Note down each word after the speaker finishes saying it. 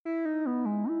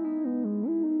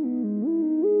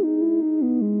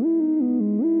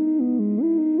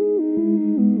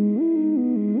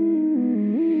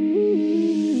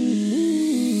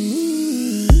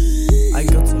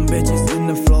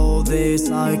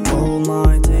psycho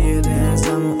maj Ti e din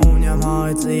se më unë jam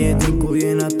haj Ti e din ku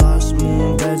jena tash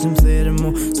mu Veqim thiri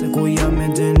mu Se ku jam e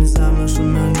din se më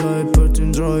shumë më ndroj Për të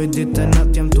ndroj ditë e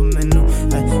natë jam të menu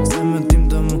Se më tim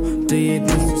të mu Ti e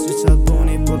din se si qatë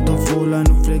boni Portofola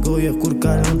nuk flegoje kur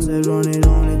kalon Se roni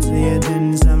Ti e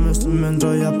din se më shumë më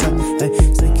ndroj apet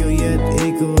Se kjo jet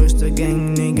iku është gang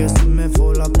nigga Si me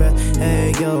fola pet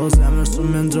yo se më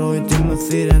shumë më ndroj Ti më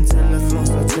thire në telefon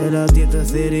Sa qera tjetë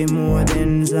thiri mu e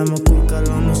din Se më kur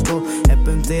kalon në shko E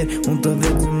pëm thirë unë të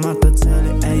vetë ma të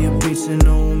qeli you bitch you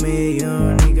know me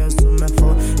nigga shumë me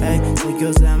fol se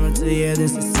kjo zemër ti e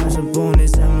din Se sa që boni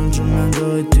Se më shumë më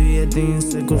ndroj Ty e din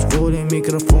se kur shkoli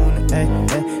mikrofoni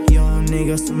yo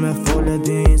nigga shumë me fol e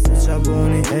din Se qa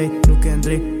boni nuk e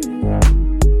ndri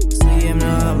Si jem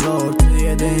në Vlore Ty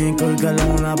e din kur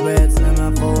kalon apet Se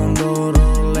me fol ndo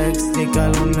Rolex Ti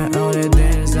kalon me ore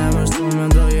din Se më shumë më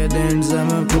ndroj e din Se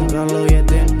më kur kaloj e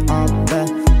din apet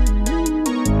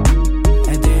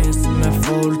E din se me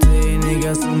fol ti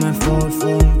nigga se me fol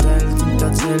Fum tel ti ta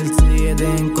qel Ti e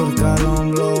din kur